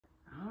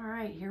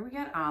right, here we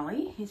got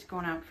Ollie. He's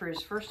going out for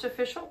his first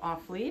official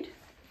off lead.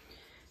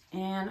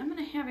 And I'm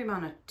going to have him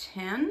on a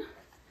 10.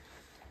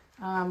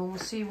 We'll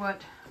see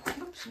what,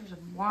 oops, there's a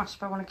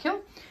wasp I want to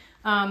kill.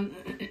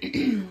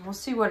 We'll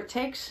see what it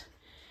takes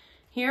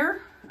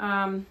here,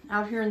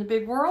 out here in the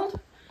big world.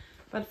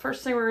 But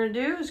first thing we're going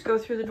to do is go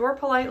through the door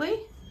politely.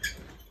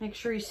 Make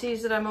sure he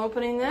sees that I'm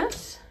opening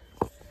this.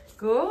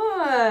 Good.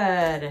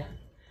 A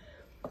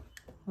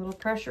little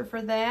pressure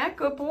for that.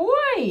 Good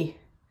boy.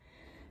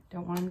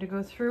 Don't want him to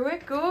go through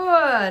it.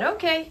 Good.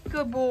 Okay,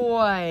 good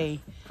boy.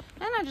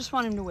 And I just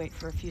want him to wait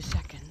for a few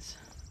seconds.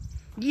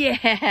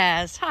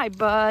 Yes. Hi,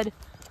 bud.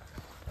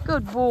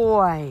 Good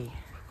boy.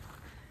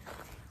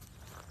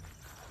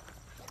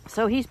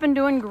 So he's been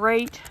doing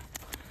great.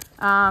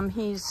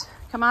 He's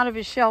come out of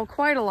his shell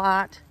quite a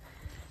lot.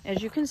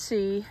 As you can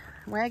see,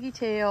 waggy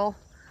tail.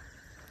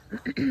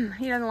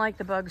 He doesn't like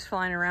the bugs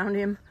flying around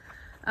him.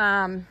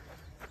 I'm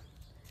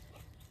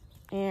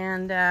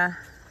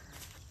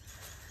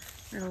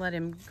gonna let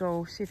him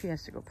go, see if he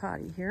has to go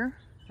potty here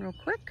real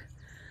quick.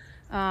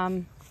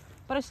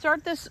 But I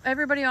start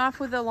everybody off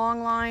with a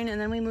long line,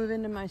 and then we move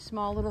into my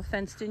small little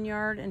fenced in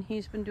yard, and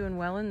he's been doing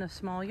well in the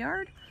small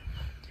yard.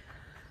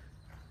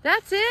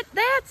 That's it,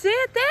 that's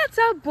it, that's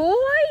a boy.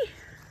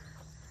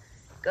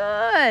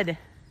 Good.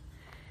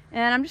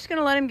 And I'm just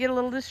gonna let him get a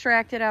little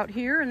distracted out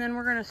here, and then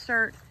we're gonna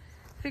start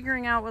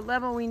figuring out what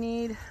level we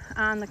need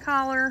on the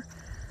collar,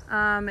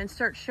 and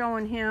start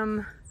showing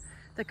him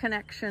the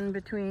connection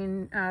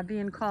between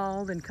being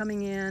called and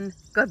coming in.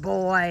 Good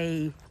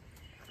boy.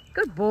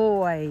 Good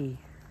boy.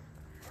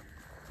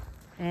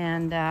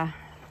 And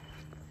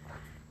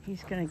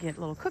he's gonna get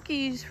little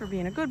cookies for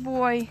being a good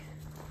boy.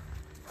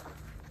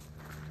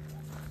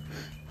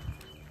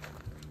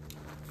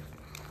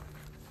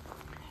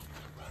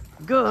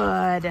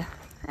 Good.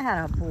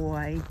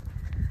 Attaboy.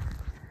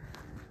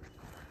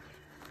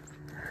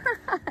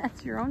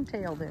 That's your own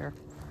tail there.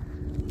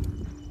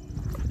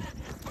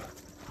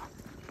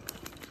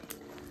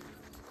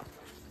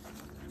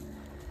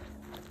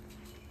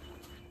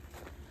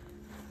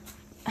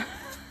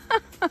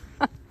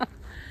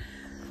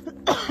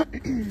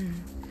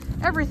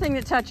 Everything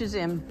that touches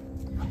him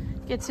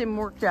gets him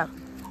worked up.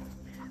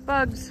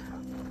 Bugs,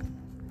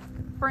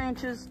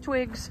 branches,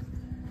 twigs.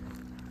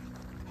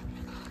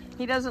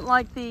 He doesn't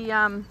like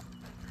the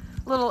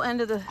little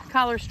end of the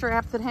collar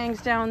strap that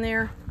hangs down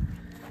there.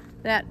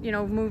 That, you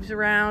know, moves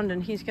around,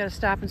 and he's got to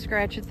stop and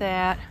scratch at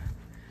that.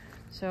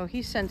 So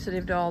he's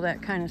sensitive to all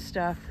that kind of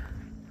stuff.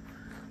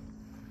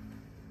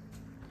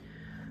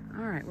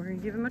 All right, we're gonna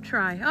give him a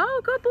try.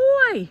 Oh, good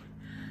boy.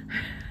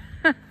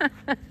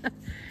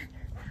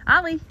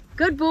 Ollie,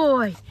 good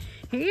boy.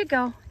 Here you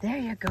go. There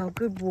you go.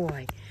 Good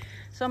boy.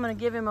 So I'm going to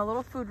give him a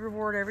little food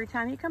reward every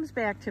time he comes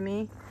back to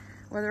me,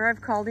 whether I've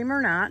called him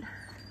or not.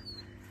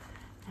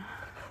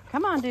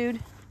 Come on, dude.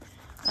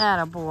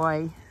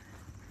 Attaboy.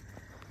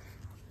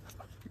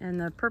 And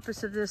the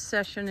purpose of this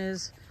session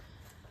is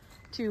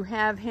to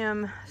have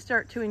him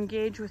start to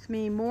engage with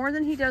me more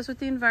than he does with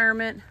the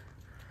environment.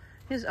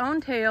 His own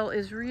tail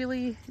is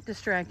really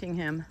distracting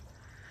him.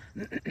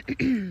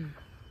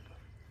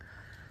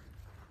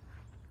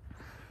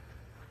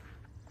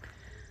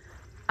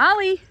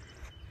 Ollie!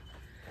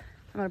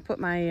 I'm going to put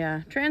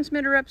my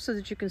transmitter up so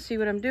that you can see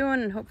what I'm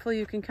doing, and hopefully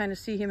you can kind of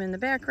see him in the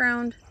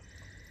background.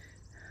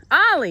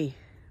 Ollie!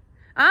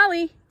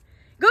 Ollie!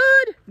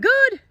 Good!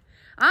 Good!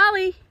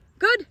 Ollie!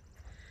 Good!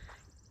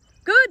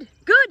 Good!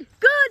 Good!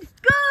 Good!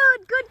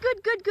 Good! Good!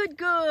 Good! Good! Good!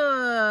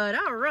 Good!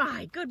 All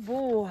right! Good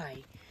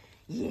boy!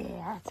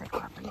 Yeah, that's a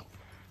puppy.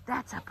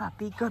 That's a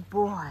puppy. Good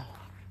boy.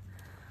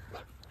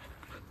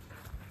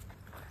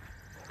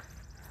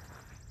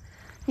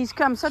 He's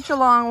come such a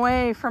long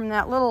way from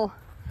that little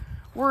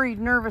worried,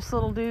 nervous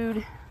little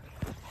dude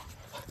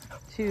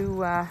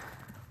to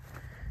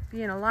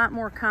being a lot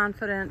more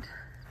confident.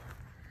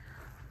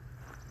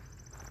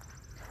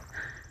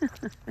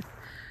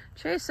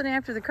 Chasing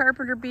after the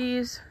carpenter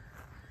bees.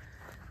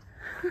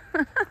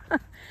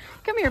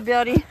 Come here,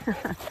 buddy.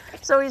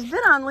 So he's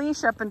been on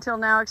leash up until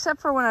now, except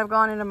for when I've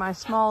gone into my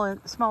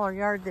smaller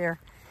yard there.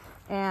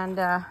 And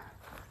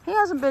he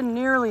hasn't been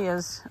nearly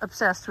as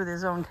obsessed with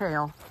his own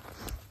tail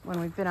when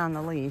we've been on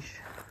the leash.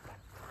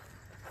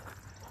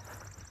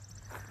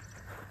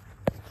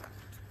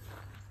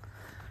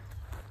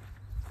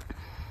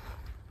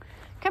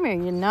 Come here,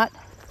 you nut.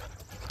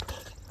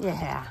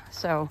 Yeah,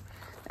 so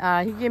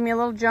he gave me a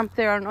little jump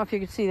there. I don't know if you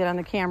could see that on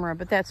the camera,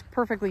 but that's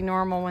perfectly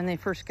normal when they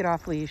first get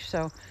off leash.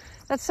 So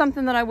that's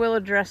something that I will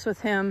address with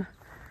him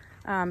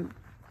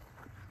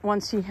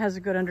once he has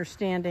a good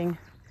understanding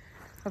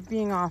of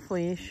being off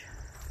leash.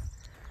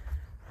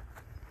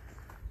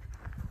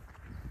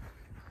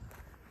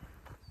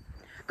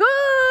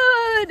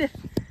 Good!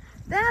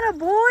 That a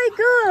boy,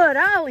 good.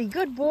 Ollie,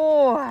 good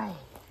boy.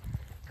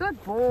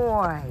 Good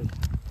boy.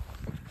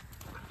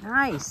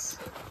 Nice.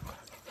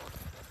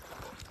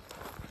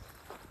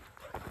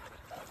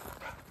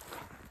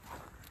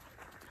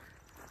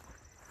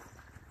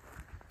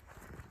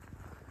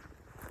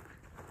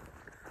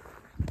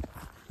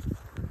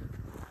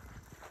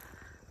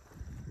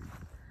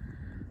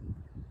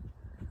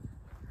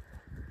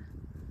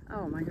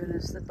 Oh my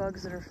goodness, the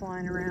bugs that are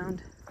flying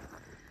around.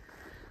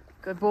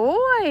 Good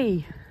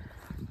boy.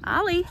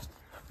 Ollie.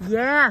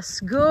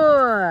 Yes,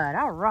 good.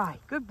 All right,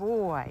 good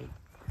boy.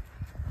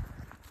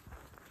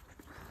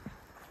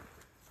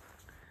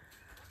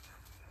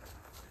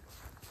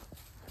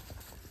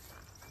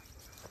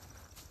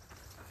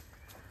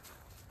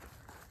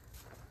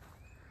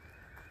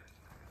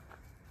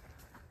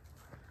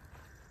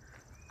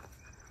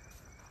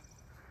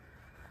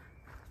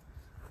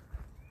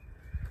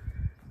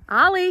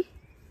 Ollie.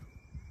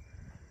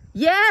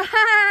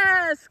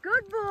 Yes,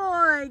 good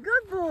boy,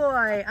 good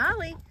boy.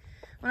 Ollie,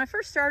 when I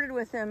first started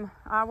with him,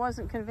 I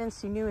wasn't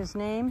convinced he knew his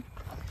name.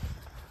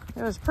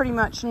 There was pretty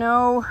much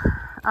no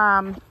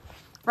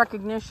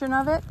recognition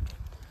of it.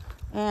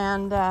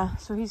 And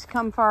so he's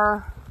come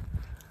far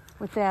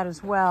with that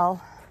as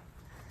well.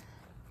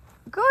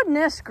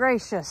 Goodness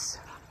gracious.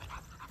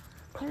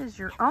 It is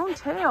your own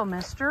tail,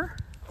 mister.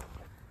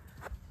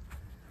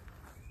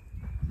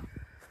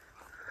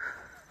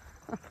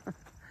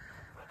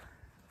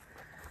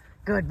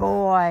 Good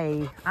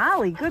boy.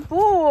 Ollie, good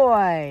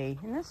boy.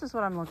 And this is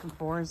what I'm looking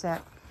for, is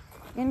that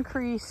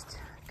increased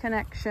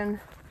connection.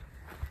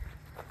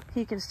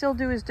 He can still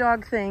do his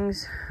dog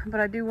things, but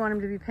I do want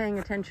him to be paying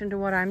attention to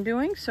what I'm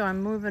doing. So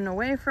I'm moving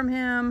away from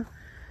him,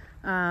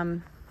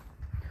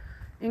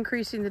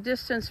 increasing the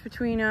distance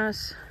between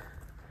us.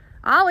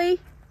 Ollie.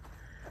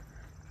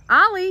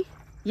 Ollie.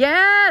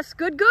 Yes.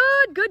 Good,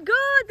 good, good,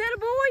 good. That a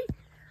boy.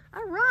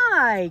 All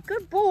right.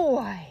 Good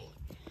boy.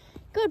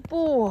 Good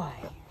boy.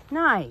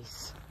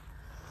 Nice.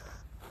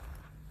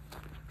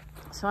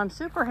 So I'm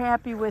super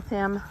happy with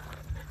him.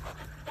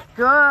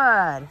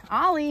 Good.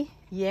 Ollie.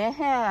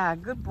 Yeah,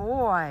 good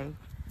boy.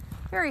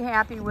 Very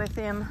happy with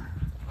him.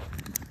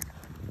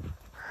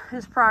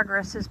 His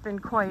progress has been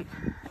quite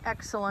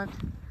excellent.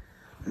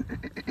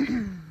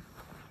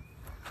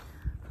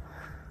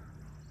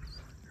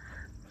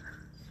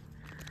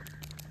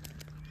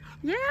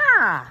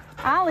 Yeah,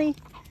 Ollie.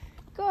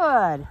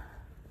 Good.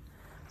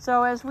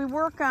 So as we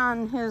work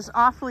on his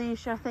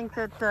off-leash, I think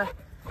that the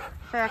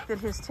fact that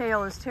his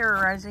tail is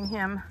terrorizing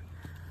him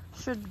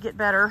should get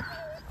better.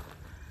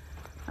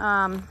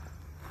 I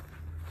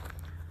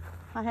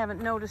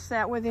haven't noticed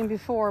that with him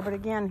before, but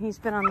again, he's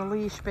been on the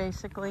leash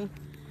basically.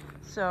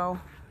 So,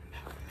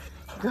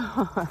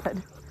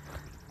 good.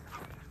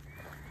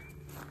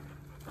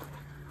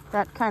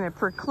 That kind of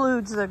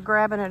precludes the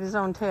grabbing at his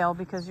own tail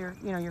because you're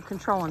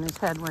controlling his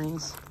head when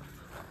he's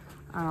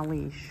on a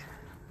leash.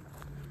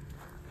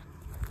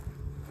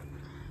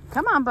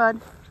 Come on, bud.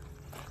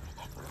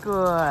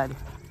 Good.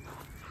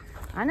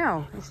 I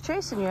know, he's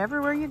chasing you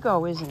everywhere you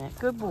go, isn't it?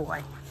 Good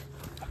boy.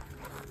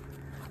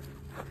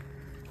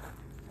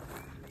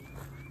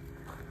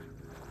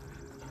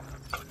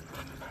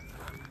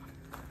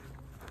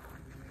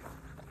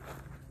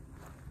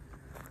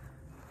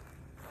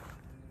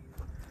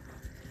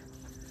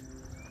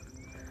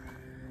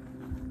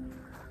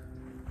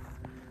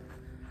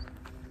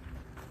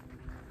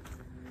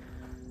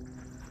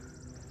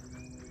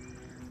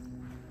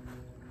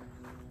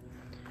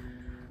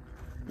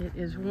 It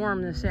is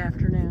warm this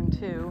afternoon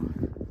too.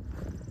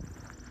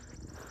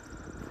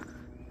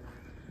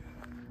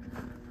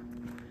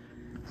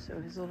 So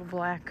his little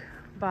black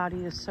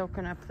body is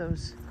soaking up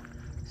those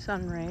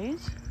sun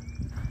rays,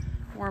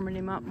 warming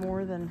him up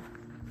more than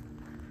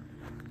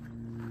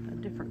a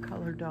different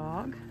color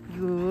dog.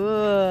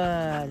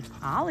 Good.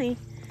 Ollie.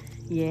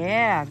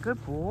 Yeah,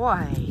 good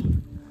boy.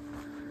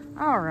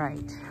 All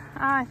right.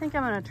 I think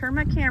I'm going to turn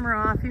my camera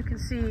off. You can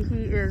see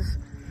he is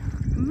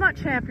a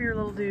much happier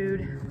little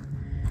dude.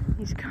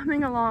 He's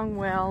coming along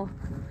well.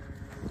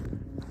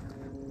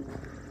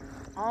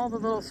 All the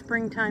little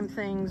springtime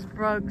things,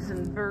 bugs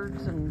and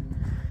birds and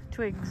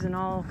twigs and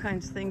all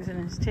kinds of things in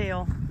his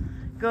tail.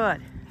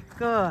 Good,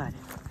 good.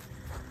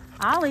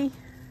 Ollie,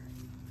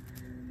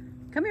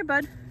 come here,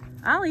 bud.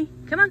 Ollie,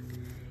 come on.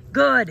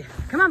 Good,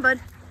 come on, bud.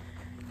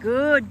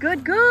 Good,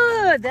 good,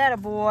 good. That a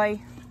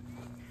boy.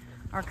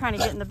 Are kind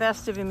of getting the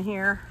best of him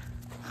here,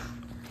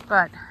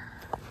 but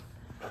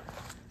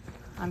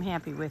I'm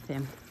happy with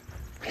him.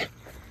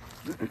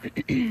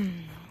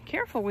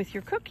 Careful with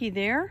your cookie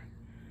there.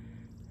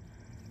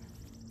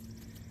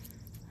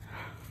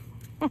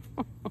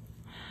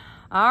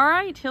 All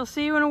right, he'll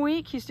see you in a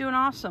week. He's doing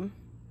awesome.